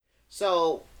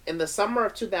So in the summer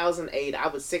of 2008, I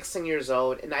was 16 years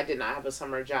old and I did not have a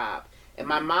summer job. And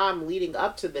my mom, leading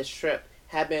up to this trip,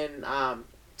 had been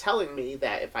telling me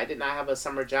that if I did not have a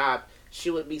summer job, she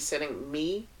would be sending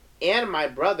me and my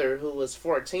brother, who was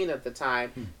 14 at the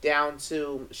time, down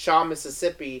to Shaw,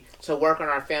 Mississippi to work on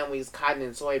our family's cotton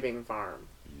and soybean farm.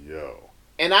 Yo.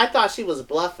 And I thought she was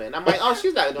bluffing. I'm like, oh,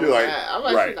 she's not doing that. I'm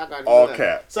like, right. She's not going to do All that.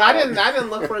 cap. So I didn't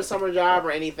look for a summer job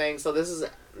or anything. So this is,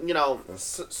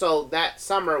 so that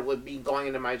summer would be going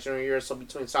into my junior year. So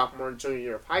between sophomore and junior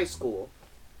year of high school.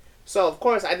 So of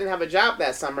course I didn't have a job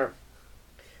that summer.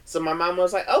 So my mom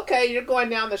was like, okay, you're going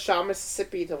down to Shaw,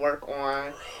 Mississippi to work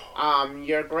on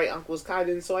your great uncle's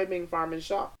cotton and soybean farm in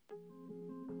Shaw.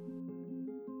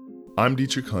 I'm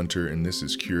Dietrich Hunter, and this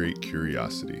is Curate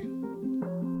Curiosity.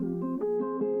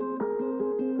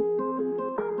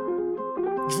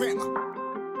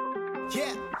 Drama.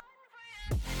 Yeah.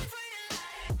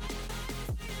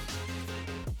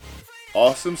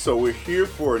 Awesome. So we're here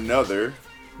for another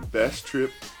best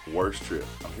trip, worst trip.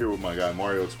 I'm here with my guy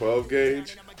Mario 12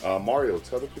 Gauge. Mario,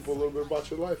 tell the people a little bit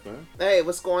about your life, man. Hey,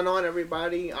 what's going on,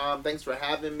 everybody? Thanks for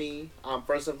having me.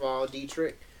 First of all,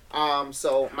 Dietrich.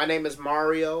 So my name is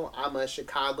Mario. I'm a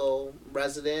Chicago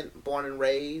resident, born and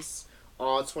raised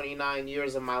all 29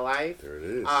 years of my life. There it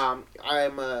is.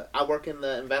 I work in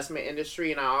the investment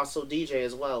industry and I also DJ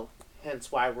as well.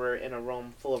 Hence why we're in a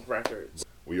room full of records.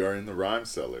 We are in the rhyme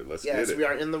cellar. Let's get it. Yes, we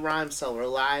are in the rhyme cellar,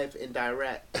 live and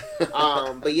direct.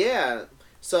 But yeah,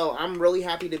 so I'm really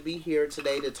happy to be here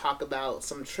today to talk about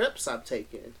some trips I've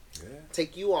taken. Yeah.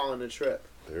 Take you all on a trip.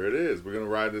 There it is. We're going to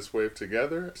ride this wave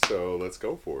together. So let's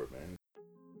go for it, man.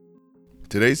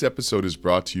 Today's episode is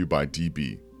brought to you by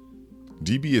DB.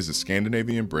 DB is a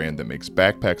Scandinavian brand that makes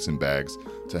backpacks and bags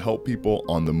to help people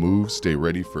on the move stay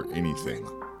ready for anything.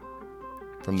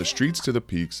 From the streets to the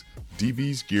peaks,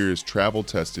 DB's gear is travel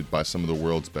tested by some of the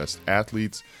world's best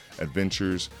athletes,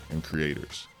 adventurers, and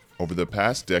creators. Over the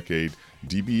past decade,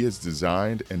 DB has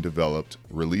designed and developed,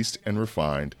 released and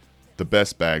refined the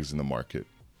best bags in the market.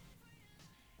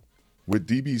 With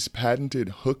DB's patented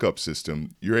hookup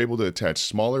system, you're able to attach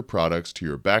smaller products to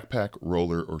your backpack,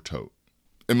 roller, or tote.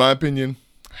 In my opinion,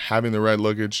 having the right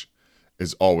luggage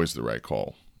is always the right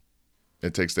call.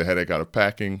 It takes the headache out of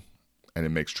packing, and it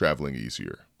makes traveling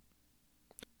easier.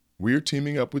 We're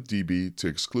teaming up with DB to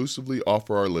exclusively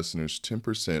offer our listeners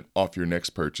 10% off your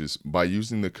next purchase by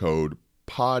using the code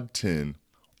POD10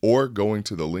 or going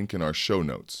to the link in our show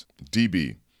notes.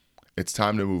 DB, it's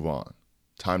time to move on.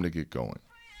 Time to get going.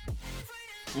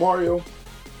 Mario,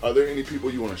 are there any people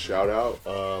you want to shout out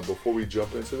before we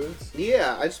jump into this?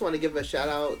 Yeah, I just want to give a shout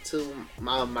out to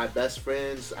my best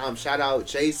friends. Shout out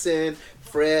Jason,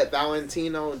 Fred,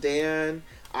 Valentino, Dan.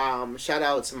 Shout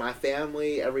out to my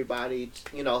family, everybody,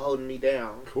 holding me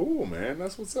down. Cool, man.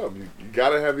 That's what's up. You got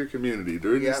to have your community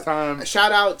during this time.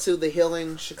 Shout out to the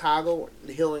Healing Chicago,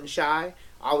 the Healing Shy,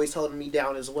 always holding me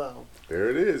down as well. There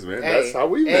it is, man. That's how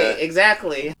we met.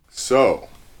 Exactly. So,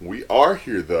 we are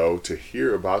here, though, to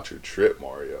hear about your trip,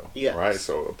 Mario. Yes. Right?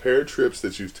 So, a pair of trips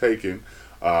that you've taken.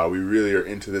 We really are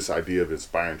into this idea of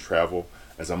inspiring travel,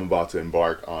 as I'm about to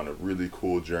embark on a really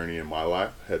cool journey in my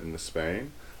life, heading to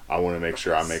Spain. I want to make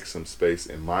sure I make some space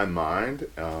in my mind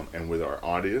and with our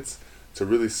audience to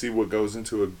really see what goes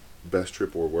into a best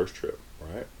trip or worst trip,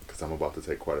 right? Because I'm about to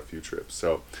take quite a few trips.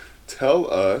 So, tell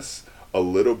us a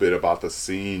little bit about the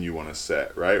scene you want to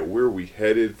set, right? Where are we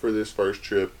headed for this first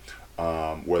trip?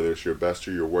 Whether it's your best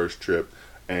or your worst trip,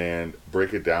 and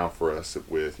break it down for us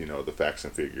with, the facts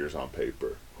and figures on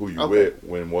paper. Who you with,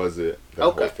 when was it, that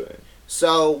whole thing.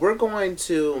 So we're going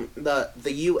to the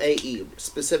UAE,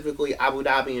 specifically Abu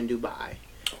Dhabi and Dubai.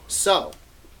 So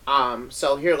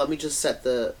here, let me just set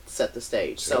the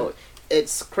stage. Okay. So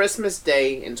it's Christmas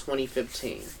Day in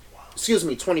 2015. Excuse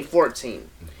me, 2014.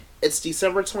 Mm-hmm. It's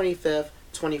December 25th,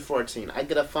 2014. I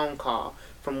get a phone call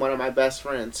from one of my best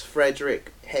friends,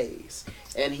 Frederick Hayes.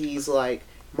 And he's like,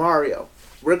 Mario,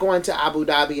 we're going to Abu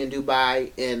Dhabi and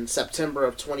Dubai in September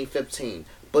of 2015.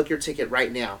 Book your ticket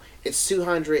right now. It's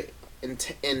 $210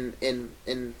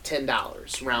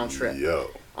 round trip.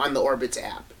 On the Orbitz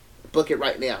app. Book it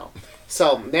right now.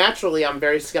 So naturally, I'm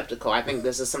very skeptical. I think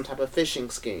this is some type of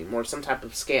phishing scheme or some type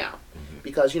of scam.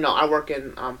 Because, I work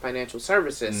in financial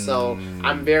services, so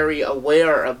I'm very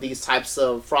aware of these types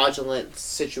of fraudulent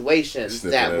situations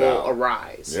that will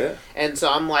arise. Yeah. And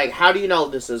so I'm like, how do you know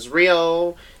this is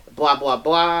real? Blah, blah,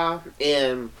 blah.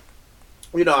 And,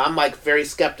 I'm like very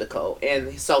skeptical.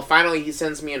 And so finally he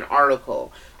sends me an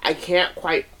article I can't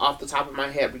quite off the top of my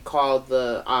head recall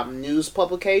the news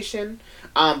publication,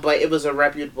 but it was a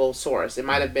reputable source. It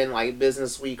might have been like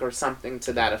Business Week or something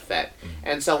to that effect.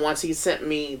 And so once he sent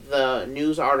me the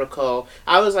news article,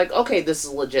 I was like, okay, this is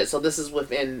legit. So this is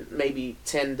within maybe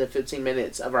 10 to 15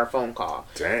 minutes of our phone call.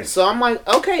 Dang. So I'm like,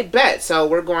 okay, bet. So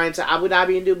we're going to Abu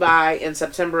Dhabi and Dubai in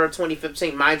September of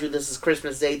 2015. Mind you, this is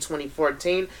Christmas Day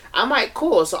 2014. I'm like,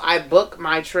 cool. So I booked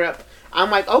my trip. I'm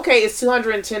like, okay, it's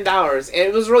 $210, and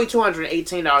it was really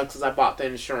 $218 because I bought the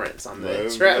insurance on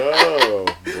the trip.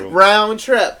 Round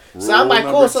trip. Rule So I'm like,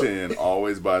 cool. number 10,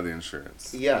 always buy the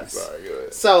insurance. Yes. Sorry, go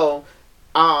ahead. So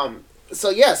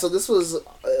this was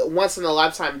a once in a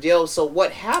lifetime deal. So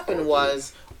what happened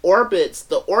was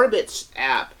the Orbitz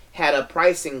app had a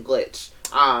pricing glitch,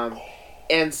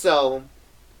 and so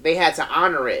they had to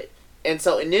honor it. And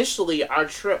so initially, our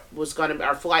flight was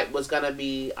gonna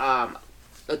be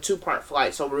a 2-part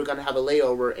flight, so we were going to have a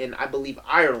layover in, I believe,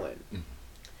 Ireland.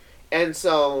 And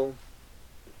so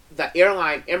the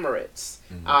airline Emirates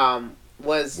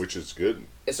which is good.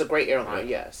 It's a great airline,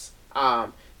 yes.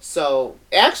 So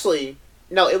actually,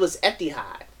 no, it was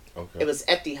Etihad. Okay. It was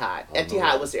Etihad.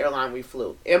 Etihad was the airline we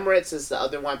flew. Emirates is the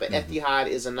other one, but Etihad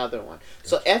is another one.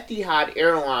 So Etihad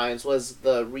Airlines was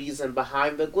the reason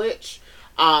behind the glitch.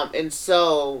 And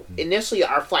so initially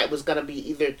our flight was going to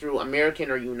be either through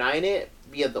American or United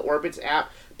via the Orbitz app,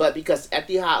 but because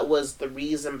Etihad was the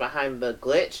reason behind the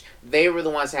glitch, they were the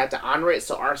ones that had to honor it.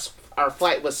 So our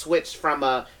flight was switched from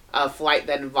a flight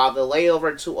that involved a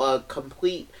layover to a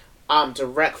complete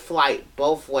direct flight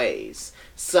both ways.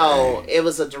 So it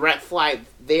was a direct flight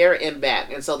there and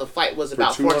back, and so the flight was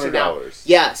about 14 hours.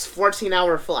 Yes,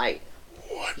 14-hour flight.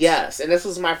 What? Yes, and this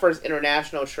was my first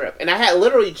international trip. And I had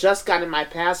literally just gotten my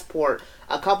passport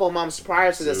a couple of months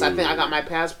prior to this. Dude. I think I got my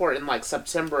passport in like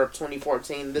September of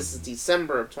 2014. This is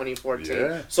December of 2014.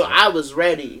 Yeah. So I was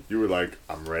ready. You were like,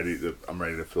 I'm ready to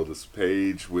fill this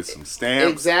page with some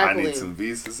stamps. Exactly. I need some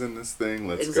visas in this thing.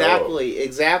 Let's go.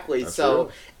 Exactly. That's So,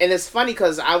 real. and it's funny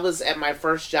because I was at my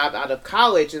first job out of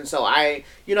college, and so I,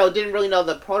 didn't really know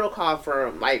the protocol for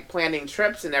like planning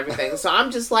trips and everything. So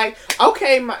I'm just like,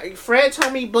 okay, Fred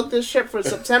told me book this trip for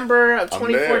September of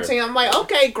 2014. I'm like,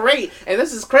 okay, great. And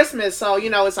this is Christmas, so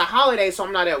it's a holiday, so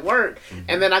I'm not at work.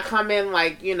 And then I come in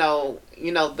like,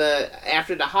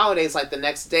 after the holidays, like the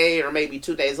next day or maybe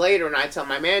 2 days later, and I tell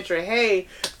my manager, hey,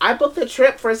 I booked a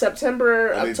trip for September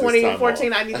of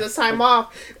 2014. I need this time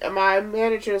off. And my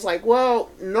manager is like,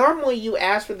 well, normally you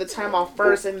ask for the time off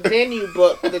first and then you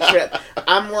book the trip.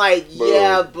 I'm like,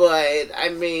 yeah, but I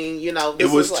mean, It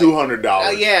was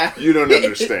 $200. Yeah. You don't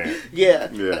understand.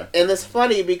 Yeah. Yeah. And it's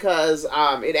funny because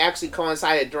it actually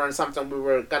coincided during something we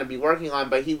were going to be working on,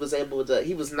 but he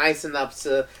was nice enough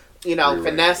to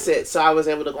finesse it, so I was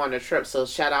able to go on the trip. So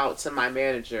shout out to my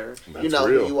manager. That's you know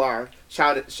real. who you are.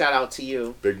 Shout out to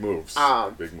you. Big moves.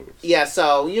 Big moves. Yeah,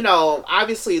 so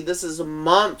obviously this is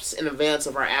months in advance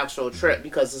of our actual trip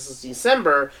because this is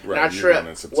December, and our trip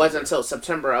wasn't until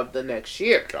September of the next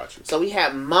year. Gotcha. So we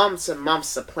had months and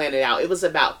months to plan it out. It was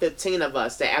about 15 of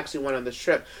us that actually went on this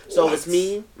trip. So it was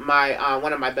me, my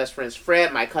one of my best friends,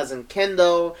 Fred, my cousin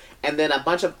Kendall, and then a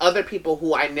bunch of other people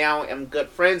who I now am good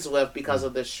friends with because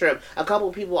of this trip. A couple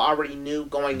of people already knew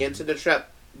going into the trip,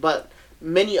 but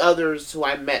many others who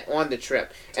I met on the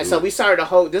trip. And so we started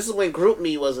this is when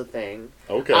GroupMe was a thing.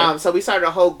 Okay. So we started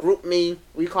a whole GroupMe.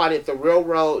 We called it the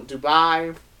Railroad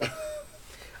Dubai.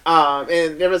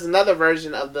 And there was another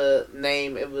version of the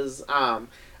name. It was, I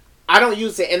don't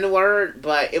use the N-word,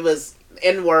 but it was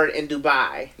N-word in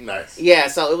Dubai. Nice. Yeah,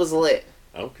 so it was lit.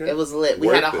 Okay. It was lit. We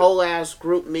had a whole ass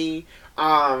GroupMe.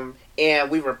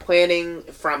 And we were planning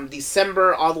from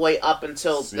December all the way up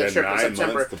until the trip in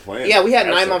September. Yeah, we had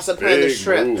 9 months to plan this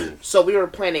trip. Move. So we were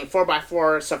planning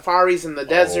 4x4 safaris in the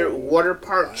desert, water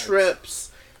park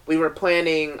trips. We were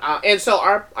planning, and so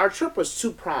our trip was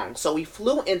 2-pronged. So we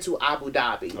flew into Abu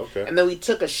Dhabi, and then we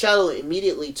took a shuttle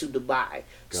immediately to Dubai.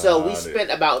 So we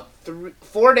spent about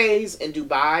 4 days in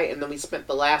Dubai, and then we spent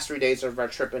the last 3 days of our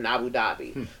trip in Abu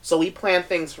Dhabi. So we planned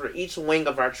things for each wing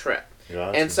of our trip.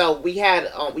 Gotcha. And so we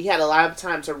had a lot of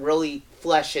time to really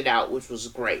flesh it out, which was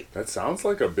great. That sounds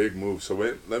like a big move. So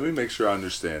let me make sure I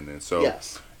understand then. So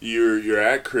yes. You're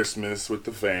at Christmas with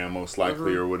the fam, most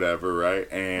likely, or whatever, right?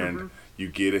 And you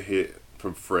get a hit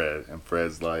from Fred, and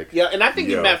Fred's like, yeah, and I think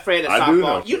you met Fred at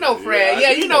softball. Fred. You know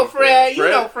Fred. You know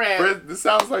Fred. This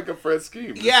sounds like a Fred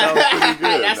scheme. Yeah,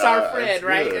 that's our Fred, that's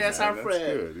right? Good, that's man. our Fred.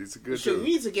 That's good. He's a good dude. We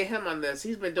need to get him on this.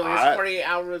 He's been doing his 48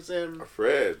 hours in.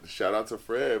 Fred, shout out to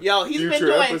Fred. Yo, he's Future been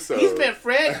doing. episode. He's been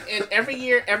Fred, and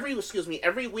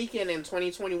every weekend in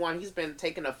 2021, he's been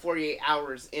taking a 48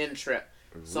 hours in trip.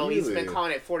 So he's been Really?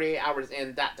 calling it 48 hours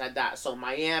in ... So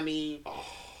Miami,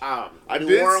 I New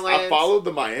did. Orleans. I followed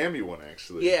the Miami one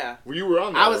actually. Yeah. Well, you were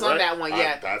on that. I was one, on right? that one.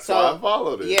 Yeah. That's so, why I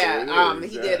followed it. Yeah. There it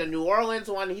is, He did a New Orleans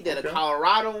one. He did a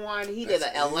Colorado one. He did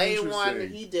That's a LA one.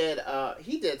 interesting.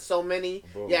 He did so many.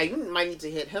 Boom. Yeah. You might need to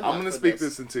hit him. I'm up gonna for speak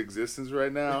this into existence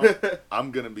right now.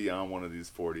 I'm gonna be on one of these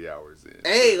 40 hours in.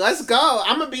 Hey, let's go.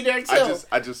 I'm gonna be there too.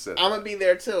 I just said. I'm gonna be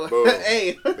there too. Boom.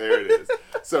 Hey. There it is.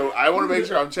 So I want to make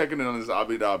sure I'm checking in on this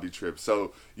Abu Dhabi trip.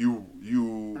 So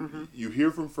you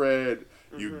hear from Fred.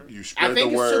 You spread I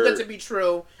think the word. it's too good to be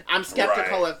true. I'm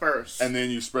skeptical Right. at first. And then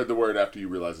you spread the word after you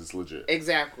realize it's legit.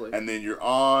 Exactly. And then you're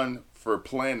on for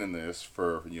planning this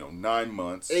for 9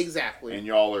 months. Exactly. And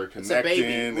y'all are a connecting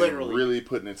baby, and literally. really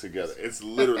putting it together. It's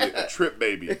literally a trip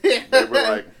baby. They were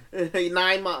like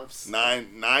 9 months.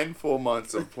 nine full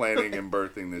months of planning and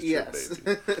birthing this Yes.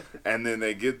 trip baby. And then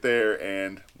they get there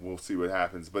and we'll see what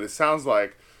happens. But it sounds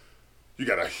like you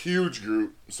got a huge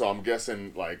group, so I'm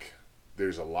guessing like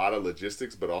there's a lot of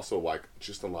logistics, but also like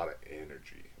just a lot of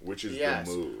energy, which is Yes.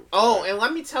 the move. Oh, right? and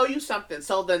let me tell you something.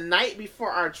 So the night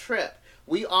before our trip,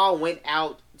 we all went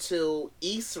out to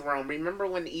East Rome. Remember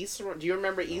when East Rome? Do you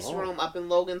remember East No. Rome up in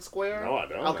Logan Square? No, I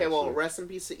don't, Okay, well, actually. rest in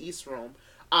peace to East Rome.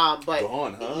 But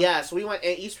Gone, huh? yes, we went.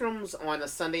 And East Rome's on a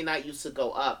Sunday night. Used to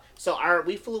go up. So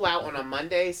we flew out on a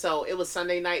Monday. So it was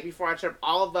Sunday night before our trip.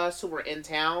 All of us who were in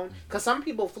town, because some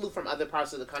people flew from other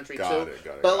parts of the country Got too.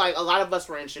 it. But like a lot of us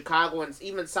were in Chicago, and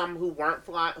even some who weren't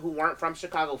from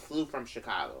Chicago flew from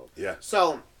Chicago. Yeah.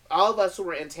 So all of us who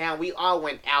were in town, we all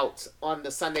went out on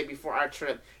the Sunday before our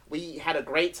trip. We had a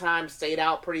great time, stayed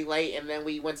out pretty late, and then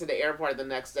we went to the airport the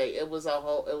next day. It was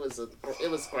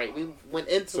great. We went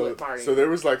into it partying. So there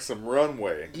was like some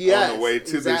runway Yes, on the way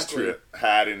to exactly. this trip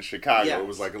had in Chicago. Yes. It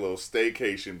was like a little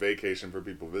staycation, vacation for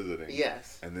people visiting.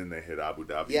 Yes. And then they hit Abu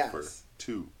Dhabi Yes. for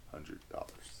 $200.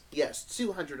 Yes,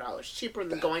 $200 cheaper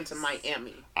than going to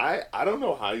Miami. I don't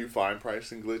know how you find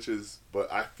pricing glitches,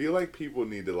 but I feel like people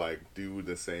need to like do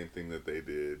the same thing that they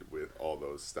did with all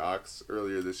those stocks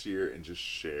earlier this year and just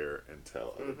share and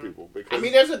tell other people. Because I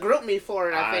mean, there's a group me for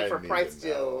it. I think for need price to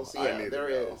know. deals. Yeah, there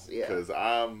is. Yeah. Because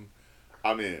I'm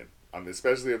in. I'm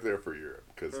especially if they're for Europe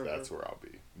because that's where I'll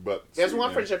be. But There's sweet,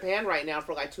 one man. for Japan right now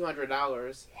for like $200.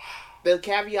 Wow. The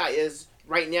caveat is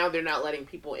right now they're not letting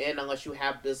people in unless you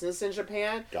have business in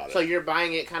Japan. Got it. So you're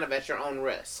buying it kind of at your own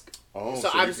risk. Oh, so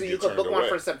obviously you can could get book one turned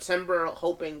for away. September,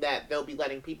 hoping that they'll be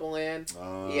letting people in.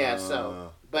 Yeah,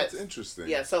 so but that's interesting.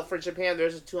 yeah, so for Japan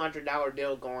there's a $200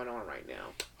 deal going on right now.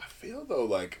 I feel though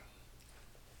like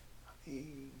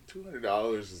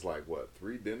 $200 is like what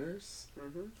 3 dinners?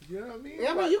 You know what I mean?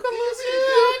 Yeah, but Like, you can lose.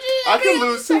 I can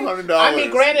lose $200. I mean,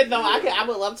 granted though, I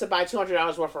would love to buy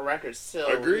 $200 worth of records still.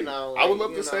 Agree. You know, I would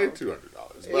love to you save know. $200.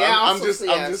 But Yeah, I'm also, just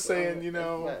yes, saying, you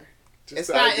know. but Just it's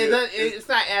the not. idea- It's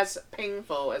not as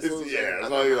painful as It's, losing. yeah, it's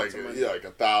other only amounts like of money. like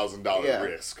 $1,000 Yeah.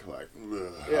 risk. Like,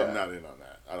 Yeah. I'm not in on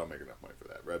that. I don't make enough money for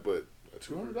that, right? But a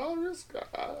 $200 risk,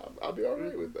 I'll be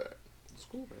alright with that. It's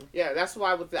cool, man. Yeah, that's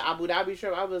why with the Abu Dhabi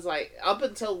trip, I was like, up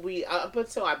until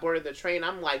I boarded the train,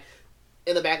 I'm like,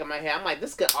 in the back of my head, I'm like,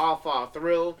 this could all fall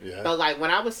through. Yeah. But like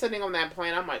when I was sitting on that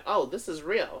plane, I'm like, oh, this is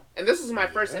real, and this is my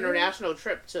first international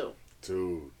trip too.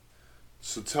 Dude.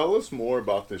 So tell us more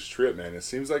about this trip, man. It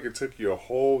seems like it took you a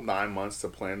whole 9 months to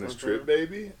plan this trip,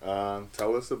 baby.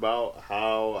 Tell us about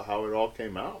how it all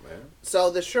came out, man. So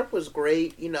the trip was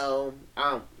great. You know,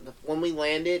 when we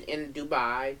landed in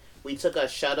Dubai, we took a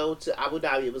shuttle to Abu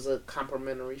Dhabi. It was a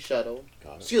complimentary shuttle.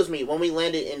 Got it. Excuse me. When we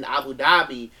landed in Abu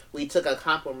Dhabi, we took a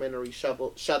complimentary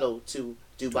shuttle to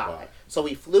Dubai. So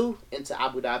we flew into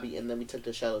Abu Dhabi and then we took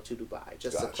the shuttle to Dubai.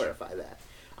 Just to Gotcha. clarify that.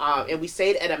 And we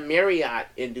stayed at a Marriott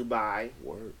in Dubai.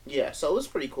 Word. Yeah, so it was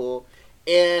pretty cool.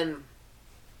 And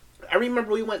I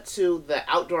remember we went to the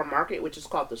outdoor market, which is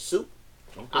called the Souk.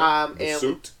 Okay. The the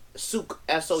suit? Souk,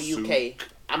 S-O-U-K.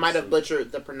 I might have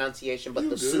butchered the pronunciation, but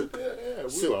You the good. Souk. Yeah, we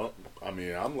Souk. all. I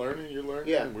mean, I'm learning, you're learning,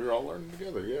 Yeah. we're all learning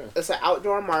together, yeah. It's an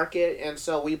outdoor market, and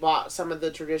so we bought some of the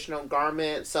traditional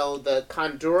garments. So the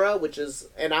kandura, which is,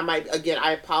 and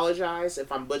I apologize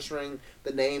if I'm butchering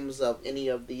the names of any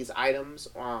of these items.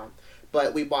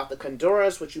 But we bought the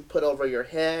kanduras, which you put over your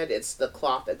head. It's the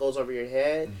cloth that goes over your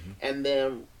head, and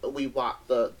then we bought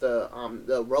the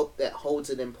rope that holds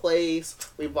it in place.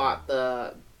 We bought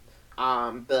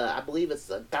I believe it's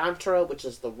the gantra, which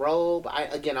is the robe.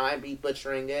 I'd be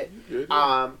butchering it. Good.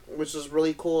 Which was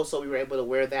really cool. So we were able to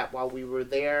wear that while we were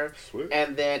there. Sweet.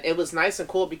 And then it was nice and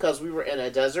cool because we were in a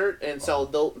desert, and so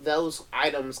those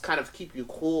items kind of keep you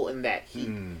cool in that heat.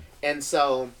 And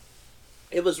so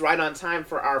it was right on time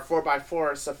for our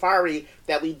 4x4 safari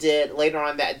that we did later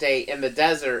on that day in the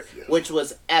desert, which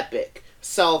was epic.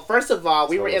 So first of all,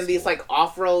 we were in these cool. like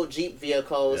off-road Jeep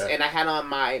vehicles, Yeah. and I had on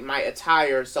my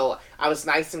attire, so I was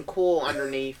nice and cool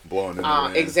underneath. Blowing in the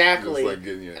wind. Exactly. Just like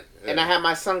getting you, And I had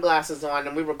my sunglasses on,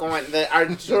 and we were going. Our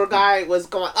tour guide was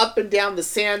going up and down the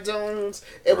sand dunes.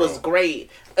 It was great.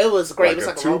 It was great. Like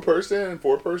it was a like a 2-person,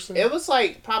 4-person. It was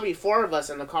like probably 4 of us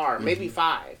in the car, maybe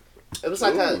 5. It was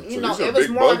like Ooh, a, so you know, these are it was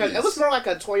big more buggies. like it was more like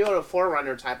a Toyota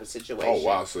 4Runner type of situation. Oh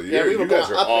wow! So Yeah, we were you guys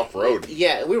going are up off-roading.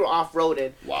 Yeah, we were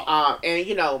off-roading. Wow. And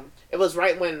you know, it was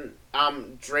right when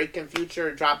Drake and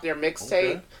Future dropped their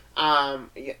mixtape.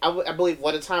 Okay. I believe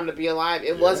 "What a Time to Be Alive."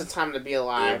 It was a time to be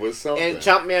alive. It was something. And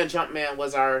Jumpman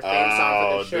was our theme song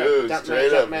for the trip. Dude,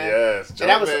 straight up, Jumpman. yes. And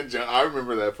that was- Jumpman, I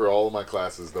remember that for all of my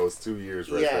classes. Those 2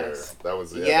 years right Yes. there. That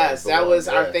was it. Yes, the that one, was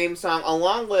our yeah. theme song.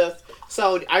 Along with,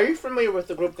 so are you familiar with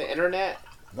the group The Internet?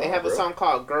 They No, have a bro. song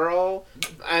called "Girl,"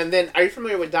 and then are you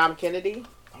familiar with Dom Kennedy,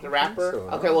 the rapper? so,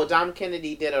 no. Okay, well Dom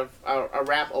Kennedy did a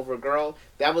rap over "Girl."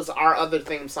 That was our other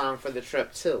theme song for the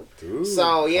trip too. Dude,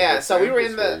 So yeah, couple so we were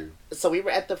in samples for the, you. so we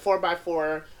were at the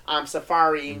 4x4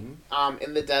 safari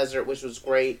in the desert, which was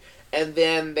great. And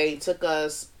then they took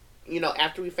us, you know,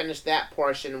 after we finished that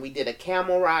portion, we did a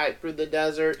camel ride through the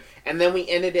desert, and then we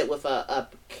ended it with a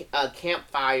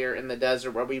campfire in the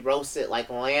desert where we roasted like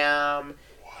lamb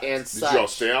and Did such. y'all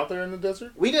stay out there in the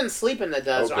desert? We didn't sleep in the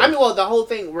desert. Okay. I mean, well, the whole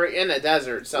thing, we're in a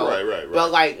desert, so. Right. But,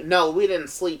 like, no, we didn't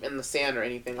sleep in the sand or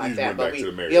anything like You that. went But back to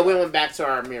the Marriott. yeah, we went back to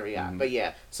our Marriott. Mhm. But,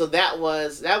 yeah. So that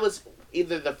was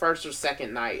either the first or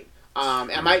second night.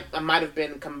 I might have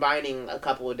been combining a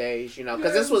couple of days, you know,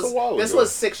 because Yeah, this it was a while was ago.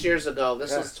 6 years ago. This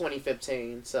Yeah. was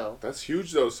 2015, so. That's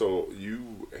huge though. So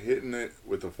you hitting it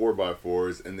with the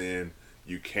 4x4s, and then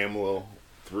you camel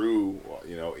through,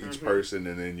 you know, each Mm-hmm. person,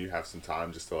 and then you have some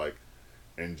time just to like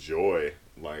enjoy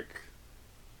like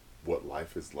what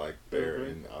life is like there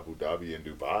in Abu Dhabi and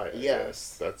Dubai. I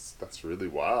Yes. guess. That's really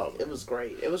wild. It man. was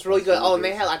great. It was really That's good. really Oh, and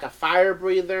good. they had like a fire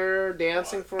breather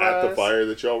dancing for us. At the fire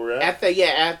that y'all were at. At the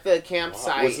Wow.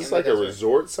 campsite. Was this in like the a desert.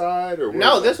 resort side or?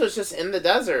 No, was this it? was just in the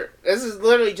desert. This is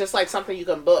literally just like something you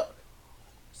can book.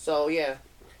 So yeah,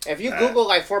 if you Google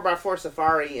like 4x4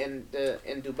 safari in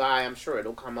Dubai, I'm sure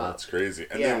it'll come up. That's crazy.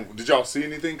 And Yeah. then, did y'all see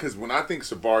anything? Because when I think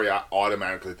safari, I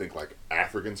automatically think like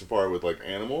African safari with like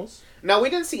animals. No,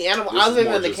 we didn't see animals This is other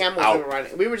more than the just camels out. we were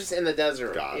riding. We were just in the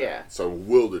desert. Got it. Yeah, So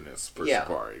wilderness for Yeah.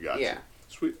 safari. Got Yeah. you.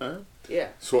 Sweet, man. yeah.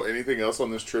 So anything else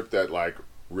on this trip that like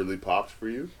really popped for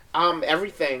you?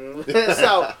 Everything.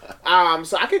 so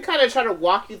I could kind of try to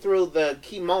walk you through the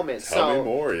key moments. Tell me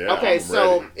more. Yeah. Okay, I'm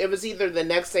so ready. it was either the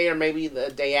next day or maybe the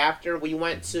day after. We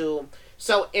went to.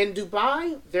 So in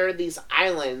Dubai, there are these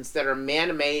islands that are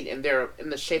man-made and they're in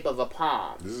the shape of a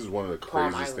palm. This is one of the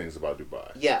Palm craziest Island. things about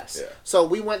Dubai. Yes. Yeah. So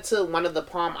we went to one of the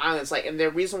Palm Islands, like, and the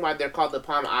reason why they're called the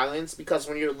Palm Islands because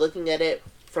when you're looking at it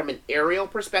from an aerial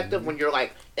perspective, when you're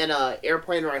like in a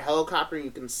airplane or a helicopter,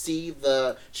 you can see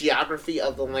the geography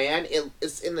of the land.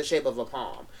 It's in the shape of a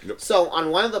palm. Yep. So on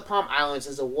one of the Palm Islands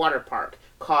is a water park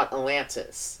called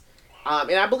Atlantis.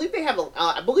 And I believe they have.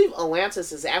 I believe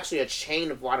Atlantis is actually a chain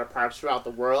of water parks throughout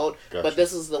the world, Gotcha. but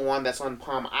this is the one that's on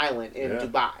Palm Island in Yeah.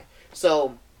 Dubai.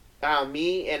 So,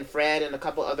 me and Fred and a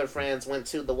couple other friends went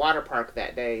to the water park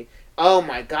that day. Oh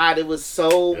my God, it was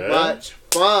so Yeah? much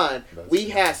fun. That's We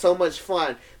nice. had so much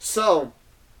fun. So,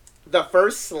 the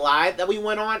first slide that we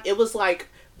went on, it was like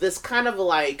this kind of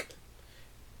like.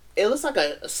 It was like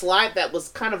a slide that was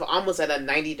kind of almost at a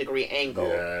 90-degree angle.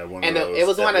 Yeah, one And of those it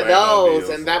was one of Atlanta those, deals,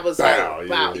 and that was bow, like,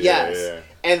 wow, yeah, yes. yeah.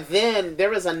 And then there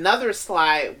was another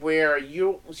slide where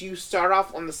you start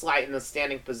off on the slide in a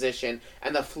standing position,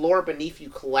 and the floor beneath you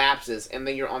collapses, and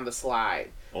then you're on the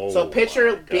slide. Oh, So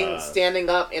picture my being gosh. standing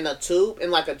up in a tube,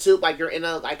 like you're in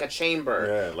a chamber.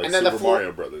 Yeah, like and then Super the floor,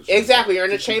 Mario Brothers. Exactly, you're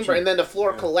in a chamber, and then the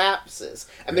floor Yeah. collapses,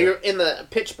 and then Yeah. you're in the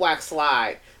pitch black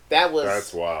slide.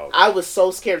 That's wild. I was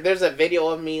so scared. There's a video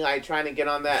of me like trying to get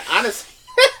on that. Honestly,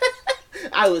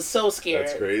 I was so scared.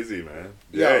 That's crazy, man.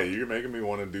 Yeah. Yeah, you're making me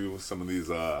want to do some of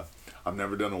these. I've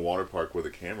never done a water park with a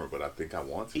camera, but I think I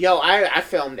want to. Yo, I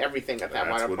filmed everything at that That's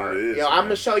water what park. it is, Yo, I'm man.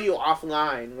 gonna show you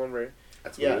offline when we're.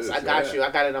 That's what it Yes, is, I got yeah. you.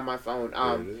 I got it on my phone.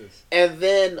 There it is. And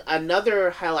then another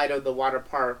highlight of the water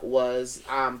park was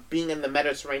being in the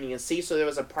Mediterranean Sea. So there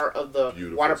was a part of the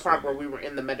Beautiful water park swimming. where we were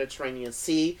in the Mediterranean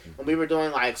Sea and we were doing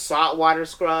like saltwater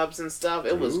scrubs and stuff.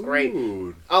 It was great.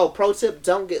 Dude. Oh, pro tip: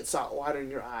 don't get salt water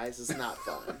in your eyes. It's not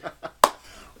fun.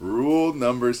 Rule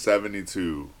number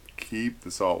 72: keep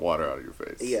the salt water out of your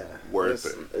face. Yeah, worth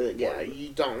it's- it. yeah, Worth it. you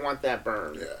don't want that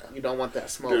burn. Yeah. You don't want that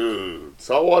smoke. Dude,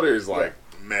 salt water is like,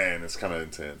 man, it's kind of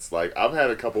intense. Like, I've had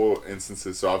a couple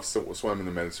instances. So I've swam in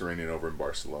the Mediterranean over in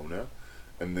Barcelona,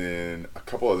 and then a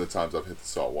couple other times I've hit the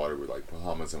salt water with like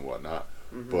Bahamas and whatnot.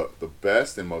 But the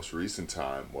best and most recent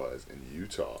time was in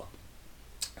Utah.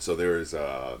 So there is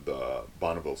the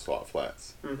Bonneville Salt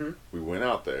Flats. Mm-hmm. We went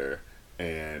out there,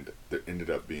 and there ended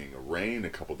up being a rain a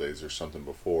couple days or something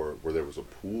before, where there was a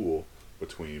pool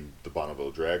between the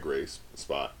Bonneville Drag Race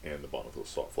spot and the Bonneville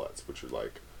Salt Flats, which are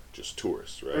like just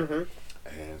tourists, right? Mm-hmm.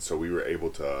 And so we were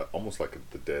able to, almost like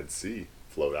the Dead Sea,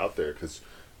 float out there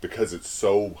because it's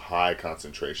so high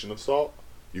concentration of salt,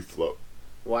 you float.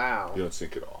 Wow. You don't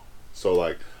sink at all. So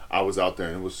like I was out there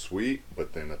and it was sweet,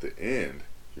 but then at the end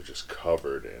you're just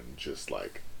covered in just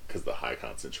like, because the high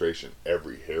concentration,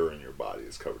 every hair in your body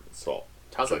is covered in salt.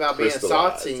 Talk It's about being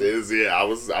crystallized. salty. It is, yeah, I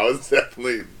was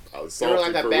definitely, I was You salty were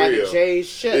like a for bag real. of Jay's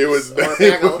chips. It was, or a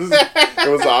it bag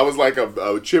of- was, I was like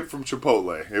a chip from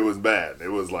Chipotle. It was bad. It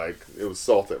was like, it was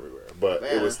salt everywhere, but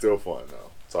it Man. was still fun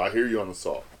though. So I hear you on the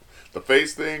salt. The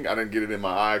face thing, I didn't get it in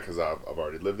my eye because I've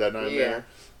already lived that nightmare. Yeah.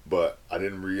 But I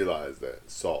didn't realize that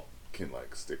salt can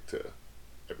like stick to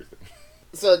everything.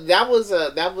 So that was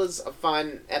a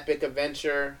fun epic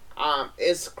adventure.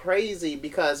 It's crazy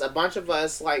because a bunch of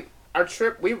us, like, our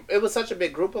trip, it was such a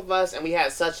big group of us, and we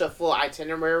had such a full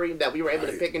itinerary that we were able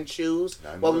to Right. pick and choose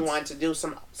 9 what we months. wanted to do.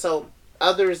 So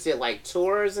others did like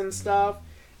tours and stuff,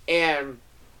 and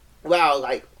well,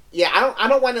 like, yeah, I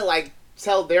don't want to like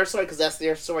tell their story because that's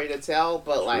their story to tell,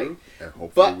 but like, True. And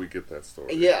hopefully but- we get that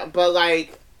story. yeah, but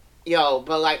like,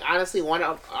 honestly, one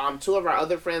of two of our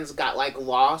other friends got like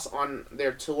lost on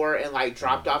their tour and like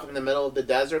dropped off in the middle of the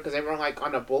desert because they were like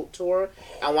on a boat tour,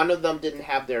 and one of them didn't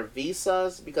have their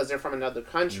visas because they're from another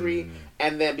country,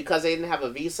 and then because they didn't have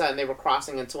a visa and they were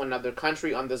crossing into another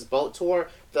country on this boat tour,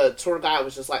 the tour guide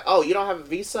was just like, "Oh, you don't have a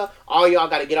visa? All y'all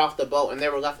got to get off the boat," and they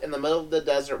were left in the middle of the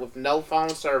desert with no phone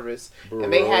service,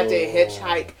 and they had to Bro.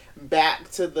 hitchhike back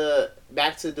to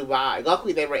Dubai.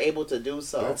 Luckily, they were able to do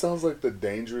so. That sounds like the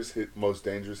most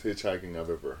dangerous hitchhiking I've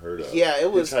ever heard of. Yeah,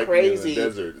 it was Hitchhiking crazy. in the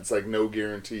desert. It's like no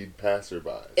guaranteed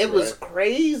passerby. It was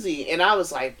crazy, and I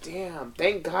was like, "Damn!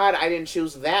 Thank God I didn't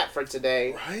choose that for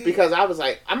today." Right. Because I was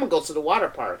like, "I'm gonna go to the water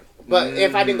park." But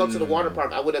if I didn't go to the water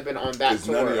park, I would have been on that Because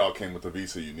tour. none of y'all came with the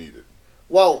visa you needed.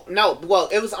 Well, no. Well,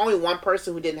 it was only one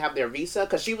person who didn't have their visa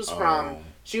because she was Oh.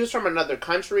 from another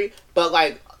country. But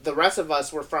like the rest of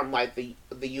us were from like the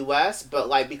U.S. But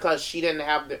like because she didn't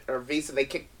have her visa, they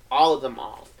kicked all of them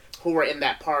off who were in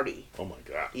that party. Oh my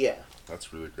god. Yeah,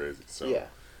 That's really crazy. So yeah,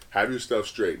 have your stuff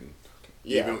straightened.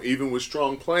 yeah. Even with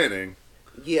strong planning.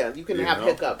 Yeah, you can You have know?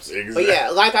 hiccups. Exactly. But yeah,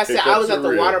 like I said, I Hiccups was at are the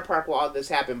real. water park while all this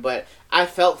happened, but I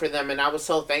felt for them, and I was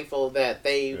so thankful that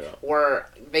they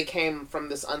came from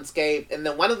this unscathed. And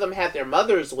then one of them had their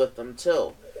mothers with them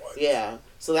too. Yeah,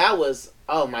 so that was,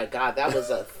 oh my God, that was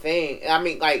a thing.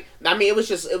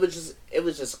 It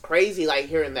was just crazy, like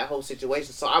hearing that whole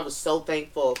situation. So I was so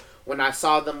thankful when I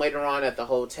saw them later on at the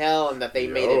hotel and that they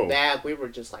made Yo. it back. We were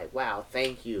just like, wow,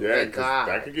 thank you, Yeah, thank 'cause God.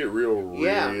 that could get really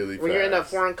fast. When you're in a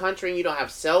foreign country and you don't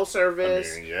have cell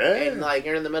service, yeah. and like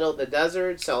you're in the middle of the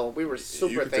desert, so we were you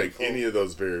super could thankful. take any of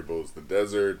those variables, the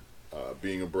desert,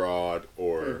 being abroad,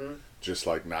 or Mhm. just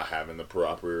like not having the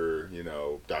proper,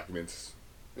 documents.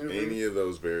 Mhm. Any of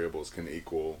those variables can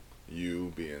equal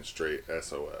you being straight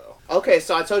SOL. Okay,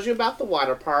 so I told you about the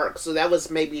water park, so that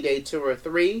was maybe day 2 or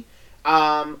 3.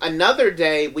 Another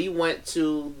day we went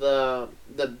to the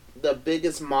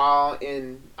biggest mall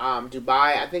in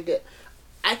Dubai.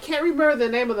 I can't remember the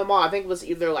name of the mall. I think it was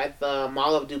either like the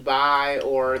Mall of Dubai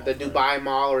or the Dubai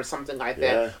Mall or something like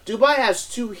that. Dubai has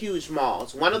 2 huge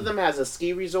malls. One of them has a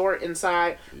ski resort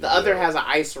inside. The other has an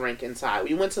ice rink inside.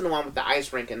 We went to the one with the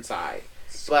ice rink inside.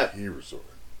 But- Ski resort.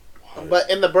 Wow. But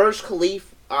in the Burj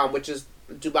Khalifa, which is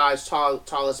Dubai's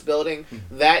tallest building,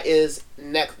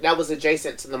 that was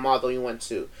adjacent to the mall that we went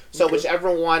to. So Okay.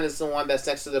 whichever one is the one that's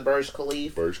next to the Burj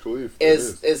Khalifa Burj Khalifa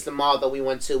is the mall that we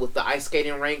went to with the ice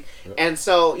skating rink. Yep. And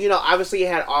so, obviously it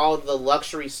had all the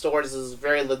luxury stores. It was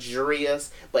very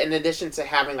luxurious. But in addition to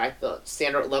having like the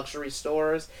standard luxury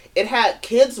stores, it had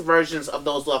kids versions of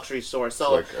those luxury stores.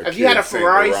 So Like a if you had a kid's Saint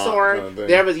Ferrari Laurent store, kind of thing.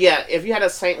 there was, if you had a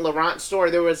Saint Laurent store,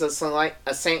 there was a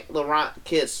Saint Laurent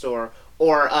kids store.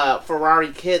 Or a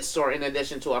Ferrari kids store in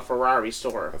addition to a Ferrari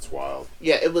store. That's wild.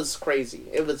 Yeah, it was crazy.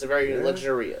 It was very Yeah.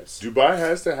 luxurious. Dubai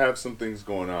has to have some things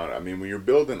going on. I mean, when you're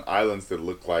building islands that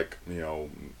look like,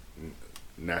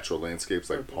 natural landscapes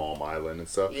like Palm Island and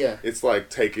stuff, Yeah. it's like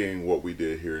taking what we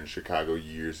did here in Chicago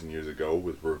years and years ago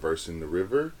with reversing the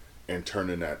river and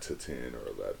turning that to 10 or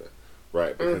 11.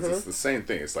 Right? Because it's the same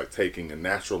thing. It's like taking a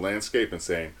natural landscape and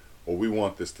saying, well, we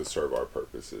want this to serve our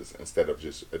purposes. Instead of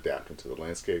just adapting to the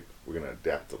landscape, we're going to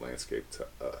adapt the landscape to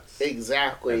us.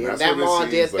 Exactly. And that's that what it mall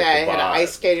seems did like, that. the Had an vibe.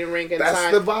 ice skating rink inside.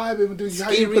 That's the vibe. Dude,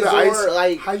 Ski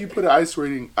resort, how you put an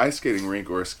ice skating rink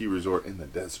or a ski resort in the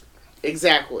desert?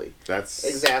 Exactly. That's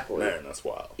exactly. Man, that's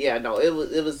wild. Yeah, no, it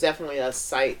was definitely a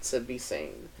sight to be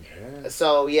seen. Yeah.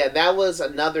 So yeah, that was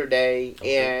another day,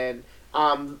 Okay. and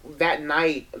that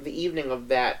night, the evening of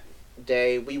that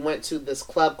day, we went to this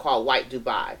club called White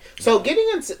Dubai. So getting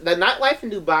into the nightlife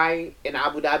in Dubai and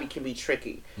Abu Dhabi can be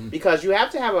tricky because you have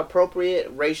to have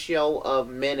appropriate ratio of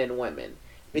men and women.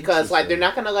 Because like they're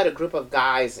not gonna let a group of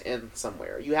guys in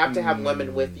somewhere. You have to have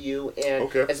women with you, and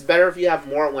Okay. it's better if you have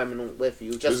more women with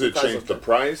you. Just Does it because change of the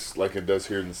price like it does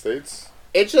here in the States?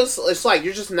 it's like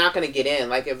you're just not gonna get in.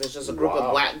 Like if it's just a group of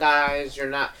Wow. black guys, you're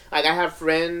not. Like I have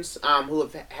friends who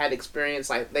have had experience.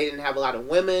 Like they didn't have a lot of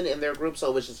women in their group, so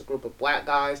it was just a group of black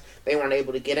guys. They weren't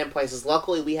able to get in places.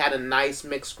 Luckily, we had a nice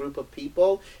mixed group of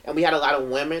people, and we had a lot of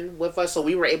women with us, so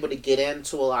we were able to get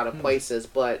into a lot of places.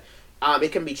 But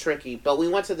it can be tricky. But we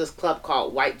went to this club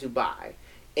called White Dubai,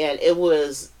 and it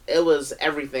was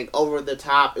everything over the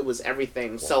top. It was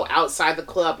everything. Wow. So outside the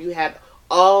club, you had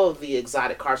all of the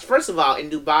exotic cars. First of all, in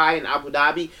Dubai and Abu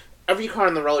Dhabi, every car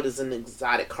on the road is an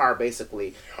exotic car,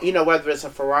 basically. You know, whether it's a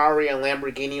Ferrari, a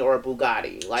Lamborghini, or a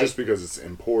Bugatti. Like, just because it's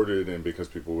imported and because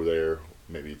people were there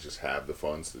maybe just have the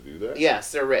funds to do that?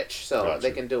 Yes, they're rich, so Gotcha.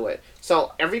 they can do it.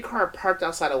 So every car parked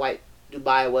outside of White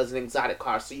Dubai was an exotic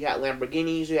car. So you had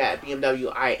Lamborghinis, you had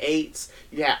BMW i8s,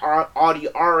 you had Audi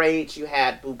R8, you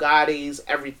had Bugattis,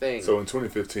 everything. So in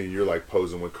 2015, you're like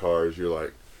posing with cars. You're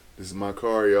like, this is my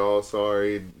car, y'all.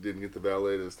 Sorry, didn't get the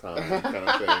valet this time, kind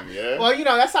of thing. Yeah. Well, you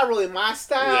know, that's not really my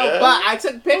style, Yeah. but I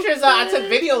took pictures, I took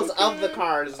videos of the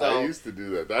cars, though. I used to do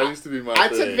that. That used to be my I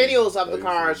thing. took videos of That the used to be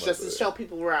cars my just to thing. show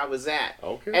people where I was at.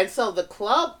 Okay. And so the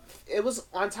club, it was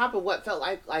on top of what felt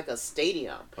like a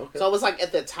stadium. Okay. So it was like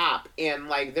at the top, and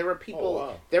like there were people,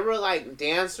 wow. there were like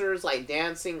dancers like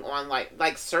dancing on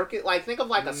like circuit, like think of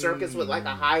like a circus with like a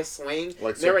high swing.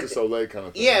 Like There Cirque were- du Soleil kind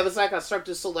of thing. Yeah, it was like a Cirque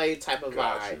du Soleil type of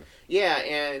Gotcha. vibe. Yeah,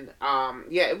 and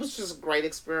yeah, it was just a great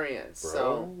experience. Bro,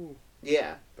 So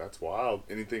yeah. that's wild.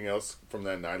 Anything else from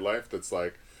that nightlife that's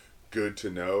like good to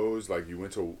know? Is like you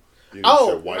went to said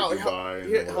White Dubai.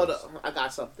 Here, and what hold else? up, I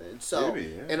got something. So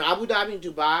Maybe, yeah. in Abu Dhabi and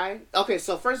Dubai, okay.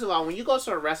 So first of all, when you go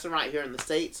to a restaurant here in the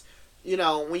States, you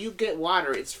know when you get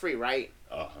water, it's free, right?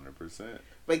 100%.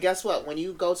 But guess what? When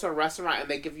you go to a restaurant and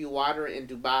they give you water in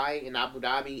Dubai and Abu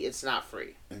Dhabi, it's not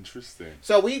free. Interesting.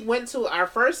 So we went to our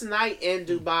first night in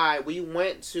Dubai. We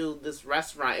went to this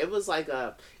restaurant. It was like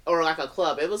a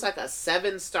club. It was like a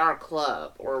 7-star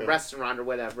club or Okay. restaurant or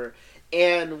whatever.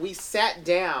 And we sat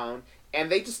down and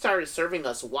they just started serving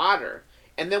us water.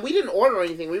 And then we didn't order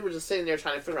anything. We were just sitting there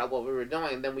trying to figure out what we were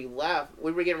doing. And then we left.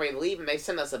 We were getting ready to leave and they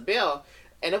sent us a bill.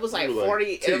 And it was like You were like,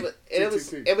 40. T,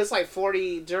 It was like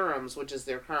 40 dirhams, which is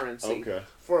their currency, Okay.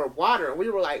 for water. And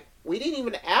we were like, we didn't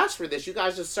even ask for this. You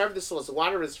guys just served this to us.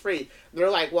 Water is free.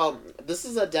 They're like, well, this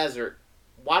is a desert.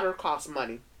 Water costs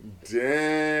money.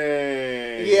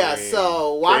 Dang. Yeah,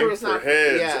 so water Came is for not-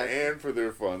 heads yes. and for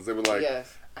their funds. They were like,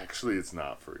 Yes. actually, it's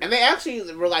not free. And they actually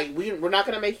were like, we're not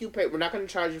going to make you pay. We're not going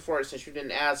to charge you for it since you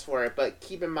didn't ask for it. But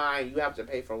keep in mind, you have to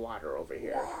pay for water over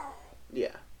here. Wow.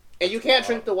 Yeah. And you can't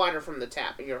drink the water from the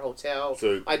tap in your hotel.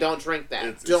 So I don't drink that.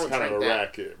 It's don't kind drink of a that.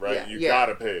 racket, right? Yeah, You yeah.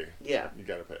 gotta pay. Yeah. You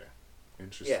gotta pay.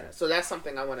 Interesting. Yeah. So that's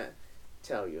something I want to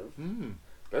tell you.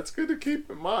 That's good to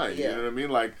keep in mind. Yeah. You know what I mean?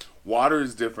 Like, water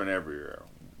is different everywhere.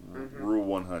 Mhm. Rule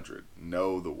 100.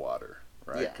 Know the water,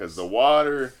 right? Yes. Because the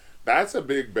water, that's a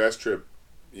big best trip.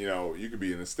 You know, you could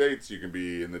be in the States, you can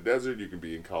be in the desert, you can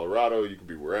be in Colorado, you can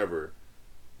be wherever.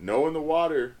 Knowing the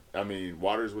water, I mean,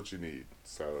 water is what you need.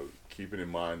 So keeping in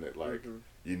mind that, like,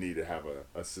 you need to have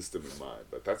a system in mind.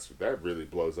 But that really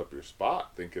blows up your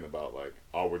spot, thinking about, like,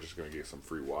 oh, we're just going to get some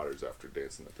free waters after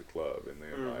dancing at the club. And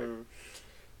then, like,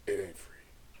 it ain't free.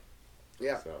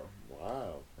 Yeah. So,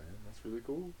 wow, man, that's really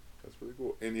cool. That's really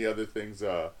cool. Any other things,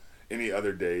 any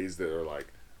other days that are like,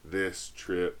 this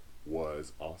trip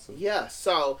was awesome? Yeah.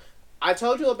 So I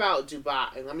told you about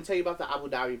Dubai, and let me tell you about the Abu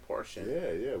Dhabi portion.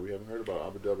 Yeah, we haven't heard about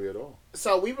Abu Dhabi at all.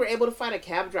 So we were able to find a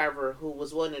cab driver who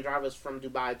was willing to drive us from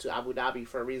Dubai to Abu Dhabi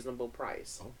for a reasonable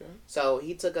price. Okay. So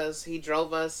he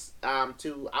drove us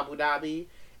to Abu Dhabi,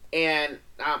 and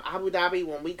Abu Dhabi,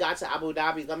 when we got to Abu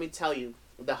Dhabi, let me tell you,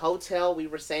 the hotel we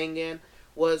were staying in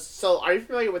was, so are you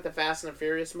familiar with the Fast and the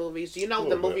Furious movies? Do you know the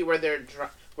Little movie bit. where they're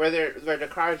where the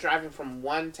car is driving from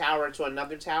one tower to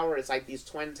another tower. It's like these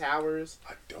twin towers.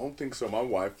 I don't think so. My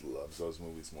wife loves those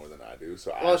movies more than I do.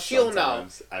 So she'll know.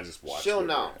 I just watch. She'll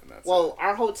know. Well,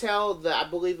 our hotel, I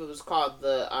believe it was called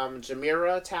the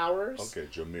Jumeirah Towers. Okay,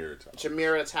 Jumeirah Towers.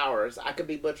 Jumeirah Towers. I could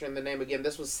be butchering the name again.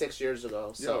 This was 6 years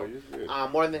ago, so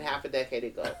more than half a decade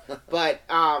ago. But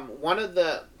one of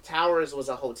the towers was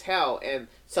a hotel, and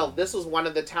so this was one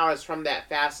of the towers from that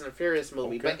Fast and Furious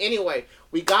movie. Okay. But anyway,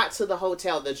 we got to the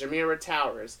hotel, the Jumeirah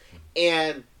Towers,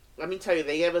 and let me tell you,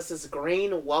 they gave us this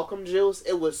green welcome juice.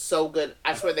 It was so good.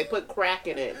 I swear, they put crack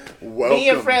in it. Me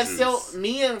and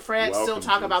Fred still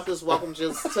talk about this welcome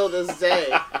juice till this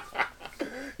day.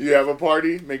 You have a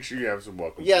party, make sure you have some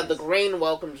welcome juice. Yeah, the green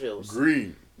welcome juice.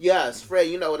 Green. Yes, Fred,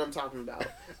 you know what I'm talking about.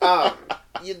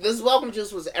 This welcome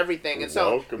juice was everything, and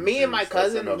so me and my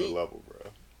cousin,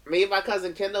 me and my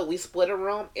cousin Kendall, we split a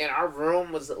room, and our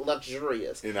room was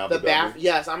luxurious. In Abu Dhabi?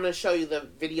 Yes, I'm gonna show you the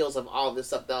videos of all this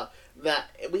stuff.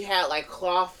 We had like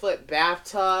clawfoot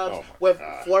bathtubs with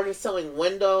floor-to-ceiling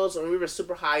windows, and we were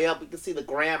super high up. We could see the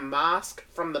Grand Mosque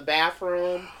from the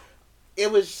bathroom. It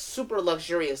was super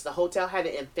luxurious. The hotel had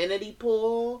an infinity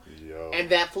pool, and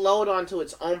that flowed onto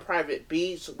its own private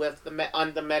beach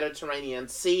on the Mediterranean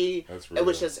Sea. That's real.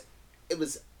 It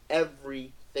was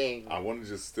everything. I want to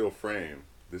just still frame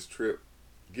this trip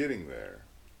getting there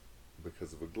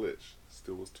because of a glitch.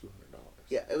 Still was $200.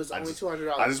 Yeah, it was only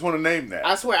 $200. I just want to name that.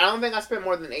 I swear, I don't think I spent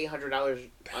more than $800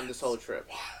 on this whole trip.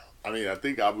 Wow. I mean, I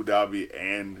think Abu Dhabi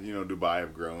and Dubai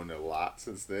have grown a lot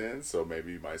since then, so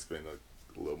maybe you might spend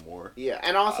a little more. Yeah,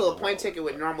 and also a plane ticket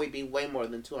would normally be way more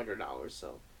than $200.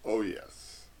 So. Oh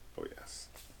yes. All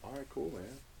right, cool, man.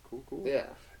 Cool. Yeah.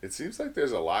 It seems like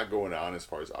there's a lot going on as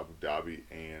far as Abu Dhabi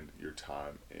and your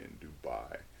time in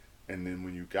Dubai. And then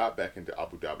when you got back into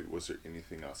Abu Dhabi, was there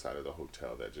anything outside of the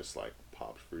hotel that just like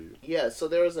popped for you? Yeah, so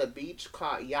there was a beach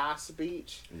called Yas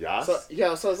Beach. Yas? So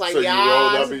it's like so Yas you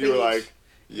rolled up and Beach. you were like,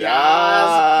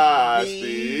 Yas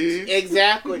Beach.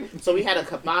 Exactly. So we had a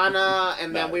cabana,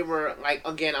 and then we were like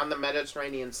again on the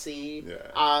Mediterranean Sea.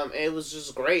 Yeah. It was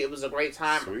just great. It was a great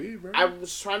time. Sweet, bro. I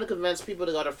was trying to convince people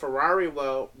to go to Ferrari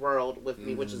World with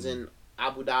me, which is in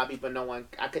Abu Dhabi, but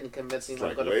I couldn't convince anyone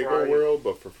to go to Ferrari. Lego World,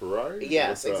 but for Ferrari?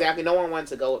 Yes, exactly. No one wanted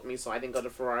to go with me, so I didn't go to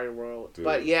Ferrari World. Dude.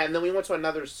 But yeah, and then we went to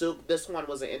another souk. This one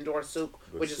was an indoor souk,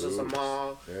 which is just a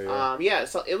mall. Yeah.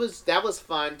 So that was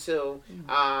fun too.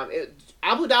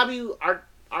 Abu Dhabi,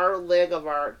 our leg of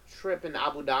our trip in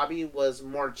Abu Dhabi was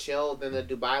more chill than the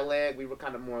Dubai leg. We were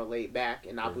kind of more laid back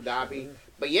in Abu Dhabi. Sure.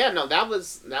 But yeah, no, that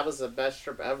was the best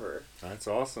trip ever. That's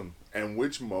awesome. And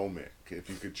which moment, if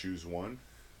you could choose one,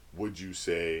 would you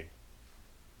say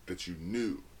that you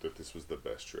knew that this was the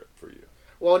best trip for you?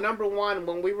 Well, number one,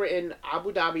 when we were in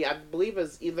Abu Dhabi, I believe it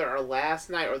was either our last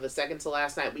night or the second to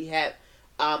last night, we had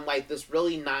like this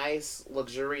really nice,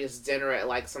 luxurious dinner at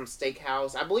like some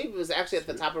steakhouse. I believe it was actually at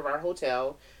the top of our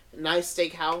hotel. Nice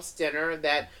steakhouse dinner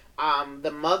that the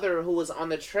mother who was on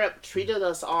the trip treated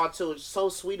us all to. It's so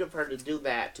sweet of her to do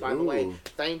that, by the way.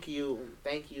 Thank you.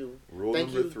 Rule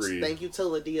number 3. Thank you to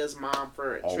Lydia's mom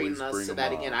for treating us to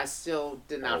that again. I still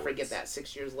did not forget that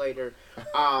 6 years later.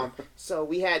 So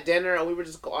we had dinner and we were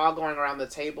just all going around the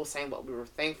table saying what we were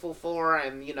thankful for.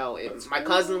 And, my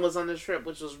cousin was on the trip,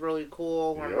 which was really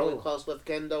cool. I'm really close with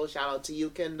Kendo. Shout out to you,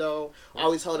 Kendo.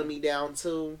 Always holding me down,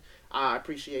 too. I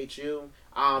appreciate you.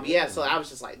 So I was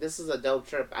just like, this is a dope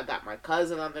trip. I got my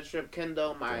cousin on the trip,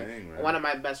 Kendall, one of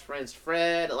my best friends,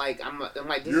 Fred. Like, I'm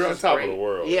like, this You're is on top great. of the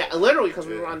world. Yeah, literally, because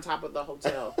we were on top of the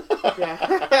hotel.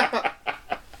 Yeah.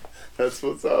 That's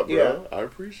what's up, bro. Yeah. I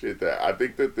appreciate that. I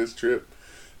think that this trip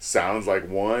sounds like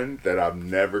one that I've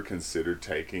never considered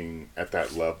taking at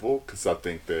that level, because I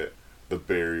think that the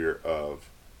barrier of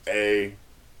A,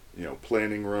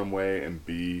 planning runway, and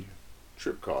B,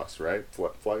 trip costs, right?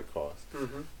 Flight costs.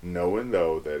 Mm-hmm. Knowing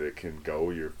though that it can go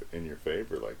in your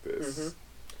favor like this,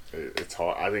 it's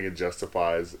hard. I think it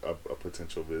justifies a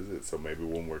potential visit. So maybe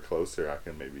when we're closer, I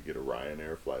can maybe get a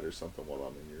Ryanair flight or something while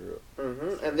I'm in Europe.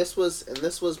 Mm-hmm. And this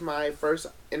was my first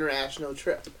international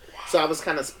trip, so I was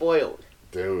kind of spoiled.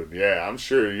 Dude, yeah, I'm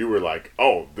sure you were like,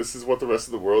 oh, this is what the rest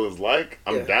of the world is like.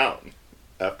 I'm down.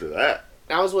 After that.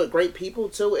 I was with great people,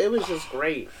 too. It was just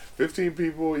great. 15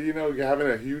 people, you're having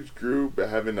a huge group,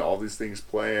 having all these things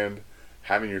planned,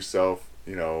 having yourself,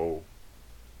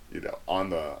 on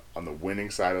the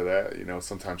winning side of that.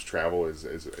 Sometimes travel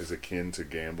is akin to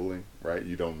gambling, right?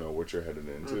 You don't know what you're headed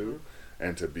into. Mm-hmm.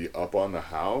 And to be up on the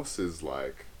house is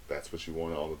like, that's what you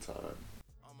want all the time.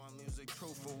 All my music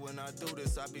truthful when I do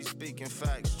this, I be speaking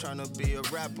facts. Trying to be a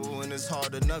rapper when it's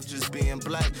hard enough just being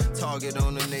black. Target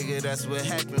on a nigga, that's what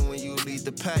happened when you lead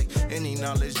the pack. Any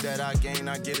knowledge that I gain,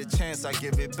 I get a chance, I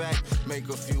give it back. Make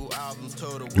a few albums,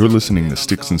 told the You're listening to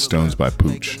Sticks and Stones by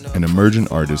Pooch, an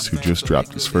emergent artist who just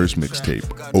dropped his first mixtape,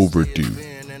 Overdue,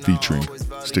 featuring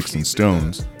Sticks and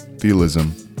Stones,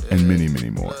 Thealism, and many, many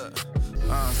more.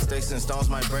 Sticks and stones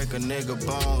might break a nigga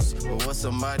bones, but what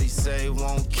somebody say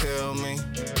won't kill me.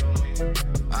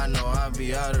 I know I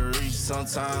be out of reach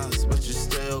sometimes, but you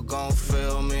still gon'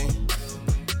 feel me.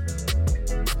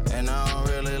 And I don't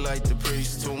really like to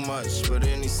preach too much, but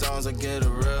in these songs I get a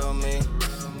real me.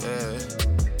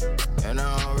 Yeah. And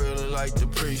I don't really like to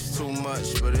preach too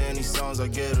much, but in these songs I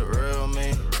get a real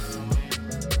me.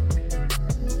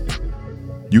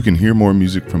 You can hear more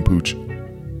music from Pooch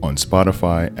on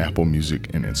Spotify, Apple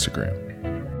Music, and Instagram.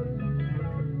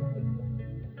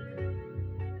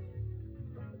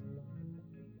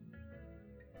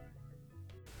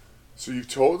 So you've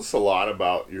told us a lot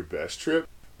about your best trip.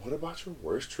 What about your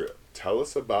worst trip? Tell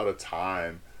us about a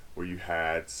time where you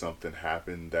had something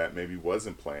happen that maybe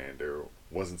wasn't planned or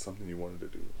wasn't something you wanted to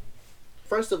do.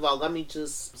 First of all, let me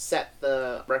just set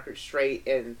the record straight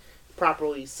and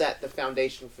properly set the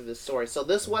foundation for this story. So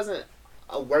this wasn't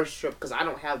a worst trip because I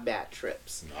don't have bad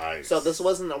trips. Nice. So this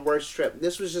wasn't a worst trip.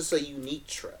 This was just a unique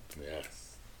trip.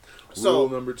 Yes. So, Rule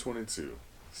number 22,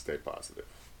 stay positive.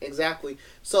 Exactly.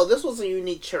 So this was a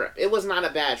unique trip. It was not a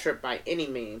bad trip by any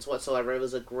means whatsoever. It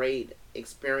was a great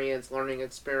experience, learning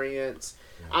experience.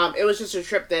 It was just a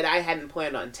trip that I hadn't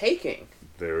planned on taking.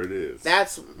 There it is.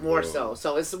 That's more so.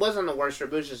 So it wasn't a worst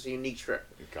trip. It was just a unique trip.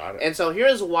 You got it. And so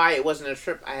here's why it wasn't a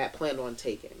trip I had planned on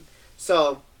taking.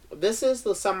 So this is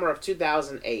the summer of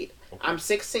 2008. Okay. I'm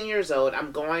 16 years old.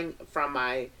 I'm going from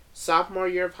my sophomore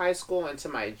year of high school into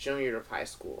my junior year of high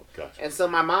school. Gotcha. And so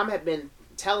my mom had been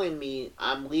telling me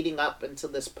leading up until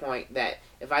this point that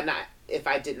if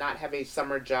I did not have a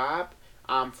summer job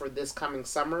for this coming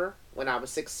summer when I was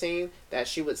 16, that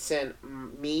she would send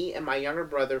me and my younger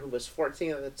brother, who was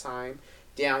 14 at the time,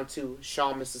 down to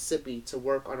Shaw, Mississippi to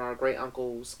work on our great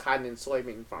uncle's cotton and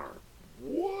soybean farm.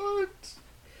 What?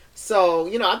 So,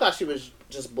 I thought she was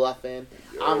just bluffing.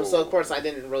 So of course I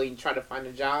didn't really try to find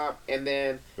a job, and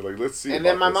then you're like, let's see. And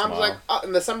then my mom's like, oh,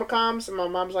 and the summer comes, and my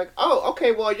mom's like, oh,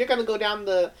 okay, well, you're gonna go down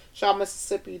to Shaw,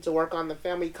 Mississippi to work on the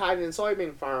family cotton and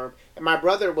soybean farm. And my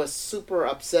brother was super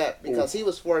upset because he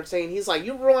was 14. He's like,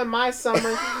 you ruined my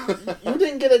summer. You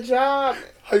didn't get a job.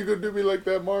 How you gonna do me like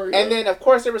that, Mario? And then, of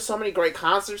course, there were so many great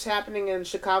concerts happening in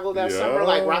Chicago that summer.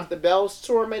 Like Rock the Bells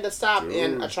tour made a stop,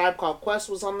 and A Tribe Called Quest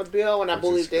was on the bill, and I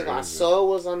believe They Got Soul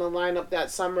was on the lineup that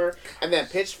summer. And then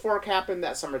Pitchfork happened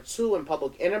that summer too, and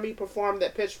Public Enemy performed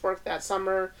at Pitchfork that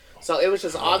summer. So it was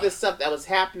just all this stuff that was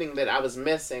happening that I was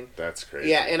missing. That's crazy.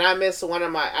 Yeah, and I missed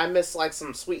like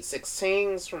some Sweet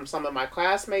 16s from some of my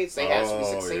classmates. They had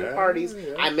Sweet 16 parties.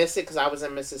 Yeah. I missed it because I was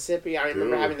in Mississippi. I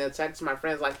remember having to text my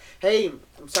friends like, hey,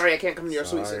 I'm sorry I can't come to your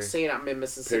Sweet 16. I'm in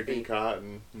Mississippi. Picking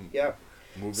cotton. Yep.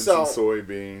 Moving some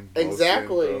soybean.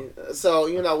 Exactly.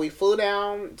 So, we flew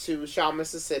down to Shaw,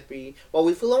 Mississippi. Well,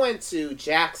 we flew into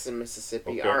Jackson,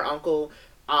 Mississippi. Okay. Our uncle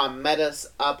met us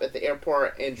up at the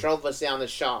airport and drove us down to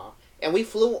Shaw. And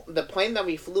the plane that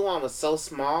we flew on was so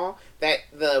small that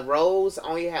the rows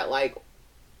only had like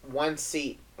one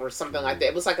seat or something like that.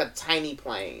 It was like a tiny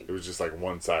plane. It was just like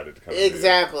one-sided.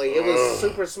 Exactly. It was a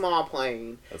super small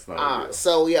plane. That's not ideal.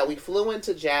 So, yeah, we flew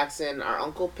into Jackson. Our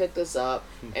uncle picked us up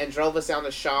and drove us down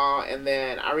to Shaw. And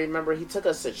then I remember he took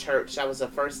us to church. That was the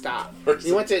first stop.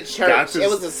 We went to church. It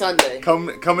was a Sunday.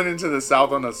 Coming into the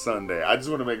South on a Sunday. I just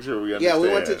want to make sure we understand. Yeah,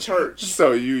 we went to church.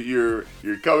 So you're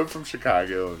coming from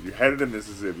Chicago. You're headed to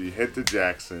Mississippi. You head to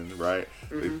Jackson, right?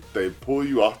 Mm-hmm. They pull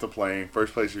you off the plane.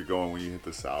 First place you're going when you hit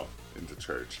the South. Into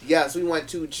church. Yes, we went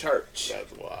to church.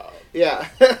 That's wild. Yeah.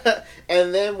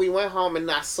 And then we went home and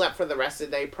I slept for the rest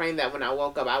of the day praying that when I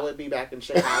woke up I would be back in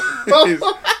Chicago. He's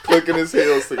clicking his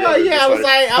heels together. Oh yeah, I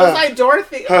was like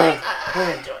Dorothy.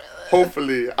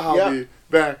 Hopefully I'll be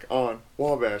back on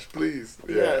Wabash, please.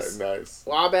 Yes. Yeah, nice.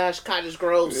 Wabash, Cottage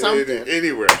Grove, something.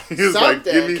 Anywhere. He's something. Like,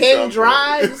 give me King something.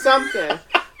 Drive, something.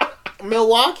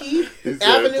 Milwaukee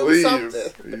Avenue, please.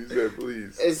 something. He said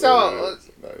please. And so,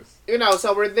 nice.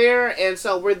 So we're there, and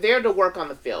so we're there to work on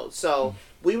the field. So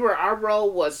our role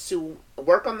was to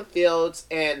work on the fields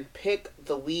and pick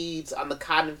the weeds on the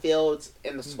cotton fields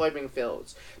and the soybean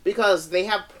fields. Because they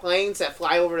have planes that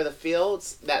fly over the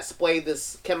fields that spray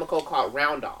this chemical called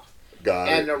Roundoff.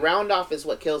 And the Roundoff is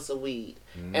what kills the weed.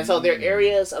 And so there are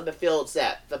areas of the fields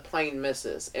that the plane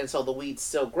misses, and so the weeds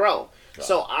still grow.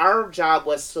 So our job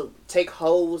was to take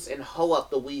hose and hoe up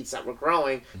the weeds that were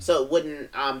growing so it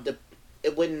wouldn't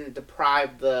it wouldn't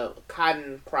deprive the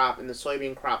cotton crop and the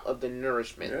soybean crop of the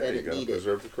nourishment that it needed.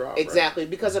 Preserve the crop. Exactly, right?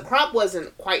 because the crop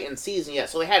wasn't quite in season yet,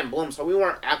 so it hadn't bloomed. So we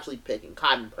weren't actually picking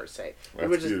cotton per se. We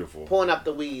were just beautiful. pulling up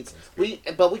the weeds.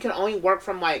 But we can only work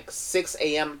from like 6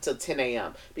 a.m. to 10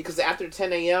 a.m. because after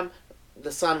 10 a.m.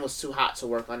 the sun was too hot to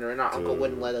work under, and our uncle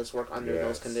wouldn't let us work under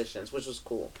those conditions, which was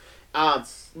cool.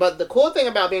 But the cool thing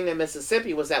about being in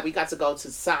Mississippi was that we got to go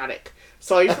to Sonic.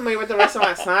 So are you familiar with the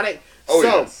restaurant Sonic?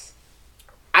 Yes.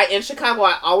 In Chicago,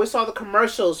 I always saw the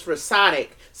commercials for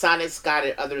Sonic. Sonic's got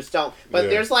it, others don't. But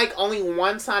there's like only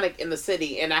one Sonic in the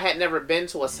city, and I had never been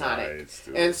to a Sonic. Nice,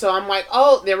 and so I'm like,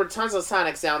 oh, there were tons of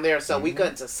Sonics down there. So we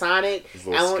went to Sonic. These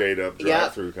little skate up,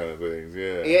 drive through kind of things.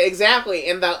 Yeah. Yeah, exactly.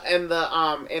 And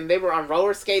they were on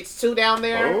roller skates too down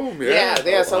there. Oh yeah.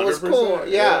 Yeah. So it was cool.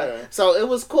 Yeah. So it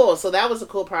was cool. So that was a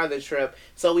cool part of the trip.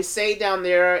 So we stayed down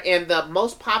there, and the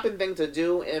most popping thing to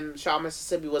do in Shaw,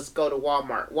 Mississippi was go to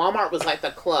Walmart. Walmart was like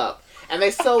the club. And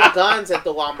they sold guns at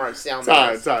the Walmarts down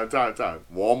there. Time.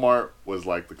 Walmart was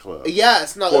like the club.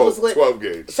 Yes, no, it was lit. 12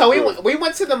 gauge. So we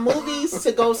went to the movies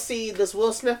to go see this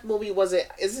Will Smith movie.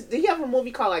 Did he have a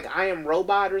movie called like I Am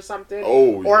Robot or something?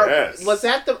 Oh, or yes. Was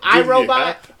that the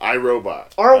iRobot?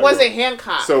 iRobot. Or was it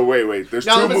Hancock? So wait. There's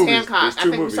two movies. No, it was Hancock. I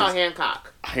think movies. we saw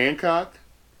Hancock. Hancock,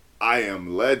 I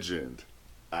Am Legend,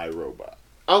 iRobot.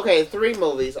 Okay, 3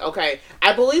 movies. Okay,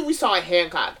 I believe we saw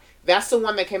Hancock. That's the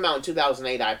one that came out in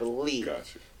 2008, I believe.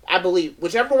 Gotcha. I believe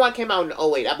whichever one came out in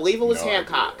 2008. I believe it was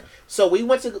Hancock. Idea. So we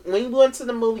went to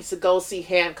the movies to go see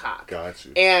Hancock. Gotcha.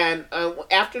 And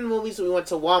after the movies, we went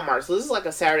to Walmart. So this is like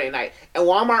a Saturday night, and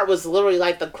Walmart was literally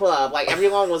like the club. Like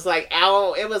everyone was like,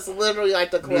 "Ow!" It was literally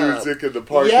like the club. Music in the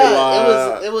parking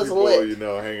lot. It was people, lit.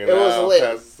 Hanging out. It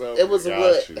was lit. It was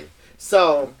lit. lit.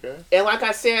 So, and like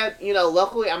I said,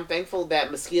 luckily I'm thankful that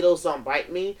mosquitoes don't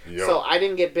bite me. Yo. So I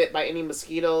didn't get bit by any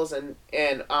mosquitoes,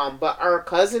 but our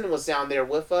cousin was down there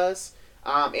with us,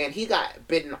 and he got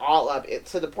bitten all up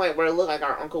to the point where it looked like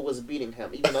our uncle was beating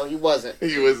him, even though he wasn't.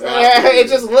 He was not. It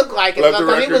just looked like it. Let the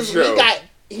record show.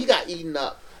 He got eaten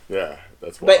up. Yeah,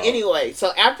 that's wild. But anyway,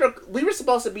 so after we were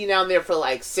supposed to be down there for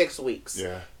like 6 weeks.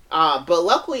 Yeah. But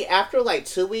luckily after like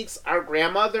 2 weeks, our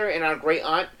grandmother and our great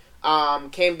aunt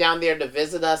came down there to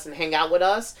visit us and hang out with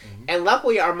us, and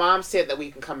luckily our mom said that we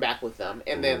can come back with them,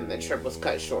 and then the trip was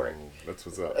cut short. That's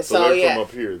what's up. So they're from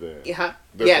up here then. Yeah,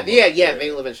 yeah. They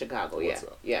live in Chicago. What's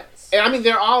up? Yeah. And I mean,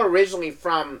 they're all originally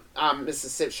from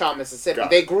Mississippi, Shaw, Mississippi.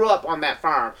 They grew up on that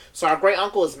farm. So our great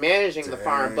uncle is managing the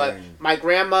farm, but my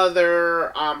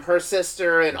grandmother, her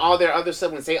sister, and all their other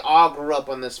siblings, they all grew up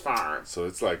on this farm. So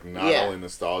it's like not only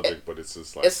nostalgic, but it's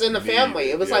just like it's in the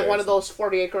family. It was like one of those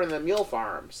 40-acre and the mule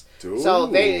farms. Dude.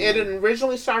 So it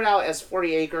originally started out as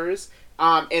 40 acres.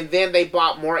 And then they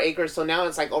bought more acres, so now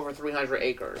it's like over 300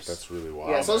 acres. That's really wild.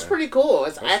 Yeah, so it's pretty cool.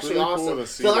 It's actually really awesome. Cool to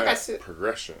see so like that I said,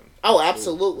 progression. Oh,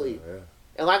 absolutely. Yeah.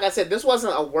 And like I said, this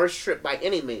wasn't a worst trip by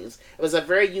any means. It was a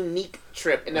very unique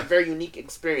trip and a very unique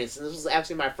experience. And this was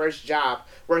actually my first job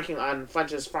working on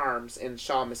Funch's Farms in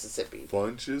Shaw, Mississippi.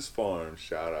 Funch's Farms,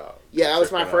 shout out. Yeah, that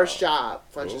was my first job.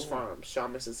 Funch's Farms, Shaw,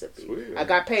 Mississippi. Sweet. I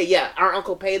got paid. Yeah, our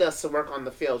uncle paid us to work on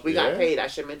the fields. We got paid. I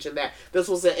should mention that. This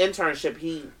was an internship.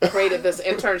 He created this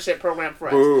internship program for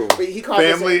us. Boom. He called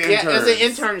Family it interns. an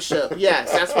internship.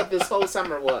 Yes, that's what this whole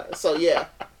summer was. So yeah.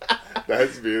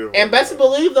 That's beautiful. And best to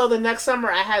believe, though, the next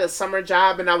summer I had a summer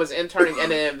job and I was interning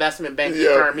in an investment banking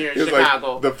firm here in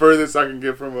Chicago. Like the furthest I can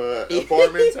get from a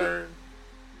farm intern.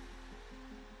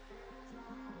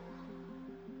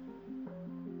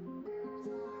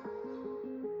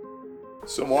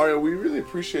 So Mario, we really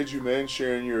appreciate you, man,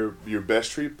 sharing your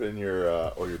best trip and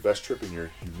your best trip and your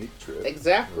unique trip.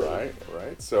 Exactly.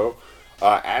 Right. So,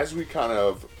 as we kind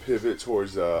of pivot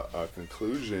towards a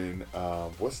conclusion,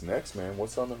 what's next, man?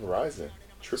 What's on the horizon,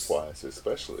 trip-wise,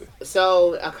 especially?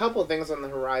 So, a couple things on the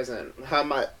horizon.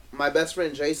 My best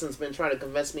friend Jason's been trying to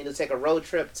convince me to take a road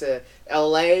trip to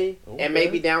LA and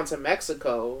maybe down to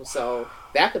Mexico. So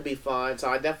that could be fun. So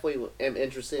I definitely am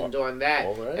interested in doing that.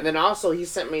 Right. And then also he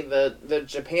sent me the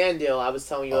Japan deal I was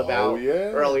telling you about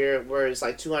earlier, where it's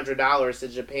like $200 to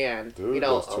Japan. Dude,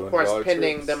 of course,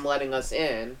 pending trips. them letting us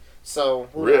in. So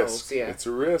who knows? Yeah, it's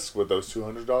a risk with those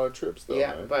 $200 trips, though.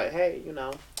 Yeah, man. but hey,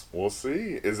 we'll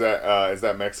see. Is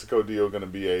that Mexico deal going to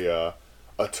be a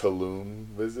Tulum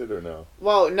visit or no?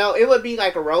 Well, no, it would be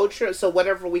like a road trip. So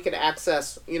whatever we could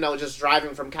access, just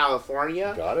driving from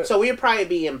California. Got it. So we'd probably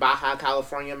be in Baja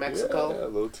California, Mexico. Yeah, a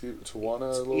little Tijuana,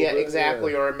 a little Yeah, bit.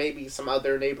 exactly. Yeah. Or maybe some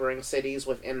other neighboring cities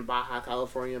within Baja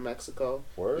California, Mexico.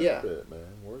 Worth it, man.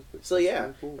 Worth it. So That's yeah,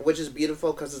 really cool. which is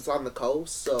beautiful because it's on the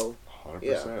coast. So 100%,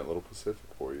 a little Pacific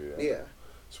for you. Yeah.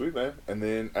 Sweet, man. And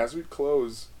then as we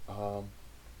close,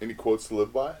 Any quotes to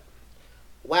live by?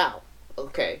 Wow.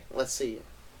 Okay, let's see.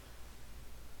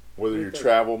 Whether your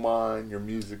travel mind, your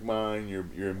music mind, your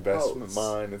investment Quotes.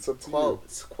 mind, it's up to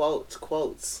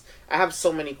Quotes. I have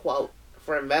so many quotes.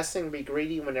 For investing, be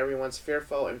greedy when everyone's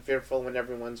fearful, and fearful when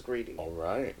everyone's greedy. you. All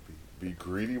right. Be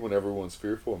greedy when everyone's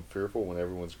fearful, and fearful when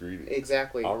everyone's greedy.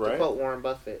 Exactly. All right. To quote Warren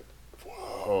Buffett.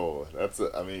 Whoa,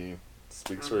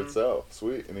 speaks for itself.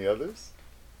 Sweet. Any others?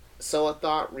 Sow a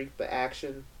thought, reap a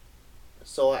action.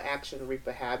 Sow a action, reap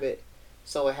a habit.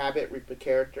 Sow a habit, reap a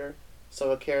character.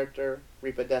 Sow a character,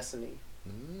 reap a destiny.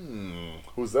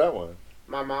 Who's that one?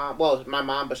 My mom. Well, my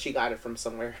mom, but she got it from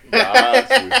somewhere.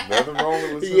 Nothing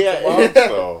wrong with listening to moms,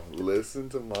 though. Listen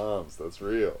to moms. That's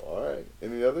real. All right.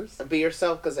 Any others? Be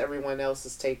yourself, because everyone else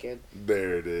is taken.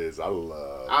 There it is. I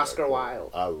love Oscar that quote.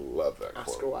 Wilde. I love that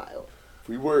Oscar quote. Wilde. If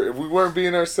we weren't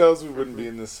being ourselves, we wouldn't be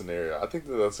in this scenario. I think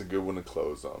that's a good one to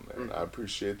close on, man. Mm-hmm. I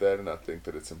appreciate that, and I think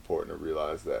that it's important to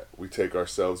realize that we take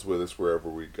ourselves with us wherever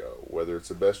we go. Whether it's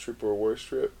a best trip or a worst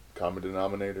trip, common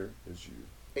denominator is you.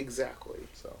 Exactly.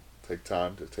 So take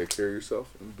time to take care of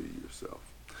yourself and be yourself.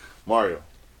 Mario,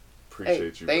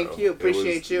 appreciate you. Thank bro. you.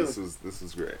 Appreciate you. This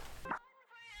was great.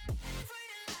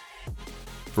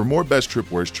 For more Best Trip,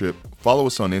 Worst Trip, follow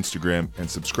us on Instagram and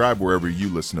subscribe wherever you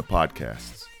listen to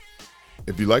podcasts.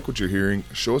 If you like what you're hearing,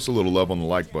 show us a little love on the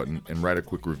like button and write a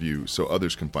quick review so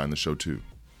others can find the show too.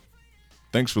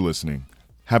 Thanks for listening.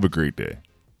 Have a great day.